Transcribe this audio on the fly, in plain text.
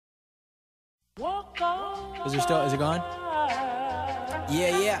Is there still, is it gone?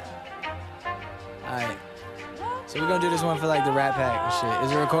 Yeah. Alright. So we're gonna do this one for like the Rat Pack and shit.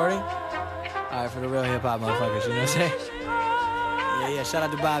 Is it recording? Alright, for the real hip hop motherfuckers, you know what I'm saying? Yeah, shout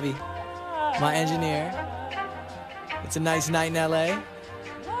out to Bobby, my engineer. It's a nice night in LA.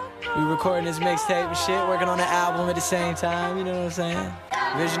 We recording this mixtape and shit, working on an album at the same time, you know what I'm saying?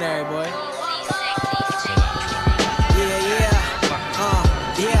 Visionary, boy.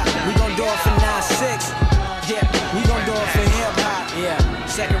 Yeah, we gon' do it for 9-6. Yeah, we gon' do it for hip-hop. Yeah,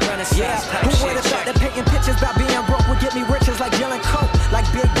 second renaissance. Yeah, who would've thought that painting pictures about being broke would get me riches like Dylan Coke? Like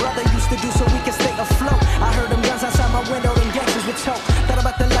Big Brother used to do so we can stay afloat. I heard them guns outside my window, them gangsters would choke. Thought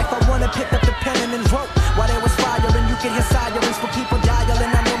about the life I wanted, picked up the pen and then wrote. While there was fire and you could hear sirens for people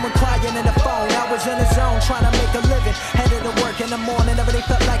dialing. I know them crying in the phone. I was in the zone trying to make a living. Headed to work in the morning, every day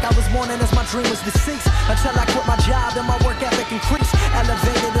felt like I was mourning as my dream was deceased. Until I quit my job and my work ethic increased.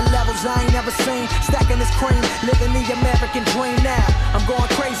 Elevated to levels I ain't never seen. Stacking this cream, living the American dream now. I'm going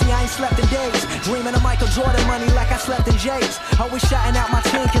crazy, I ain't slept in days. Dreaming of Michael Jordan money like I slept in J's. Always shouting out my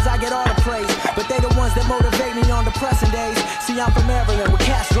team cause I get all the praise. But they the ones that motivate me on depressing days. See, I'm from Maryland with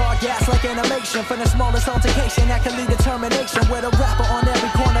cats draw gas like animation. From the smallest altercation that can lead to termination. With a rapper on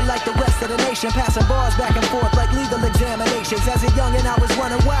every corner like the rest of the nation. Passing bars back and forth like legal examinations. As a youngin' I was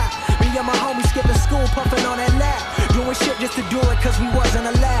running wild. Me and my homies skipping school, puffing on that lab. Doing shit just to do it cause we wasn't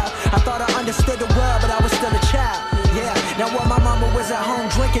allowed. I thought I understood the world but I was still a child. Yeah, now while my mama was at home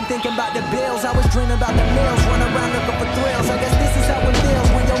drinking, thinking about the bills, I was dreaming about the meals, running around looking for thrills. I guess this is how it feels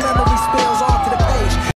when your memory spills on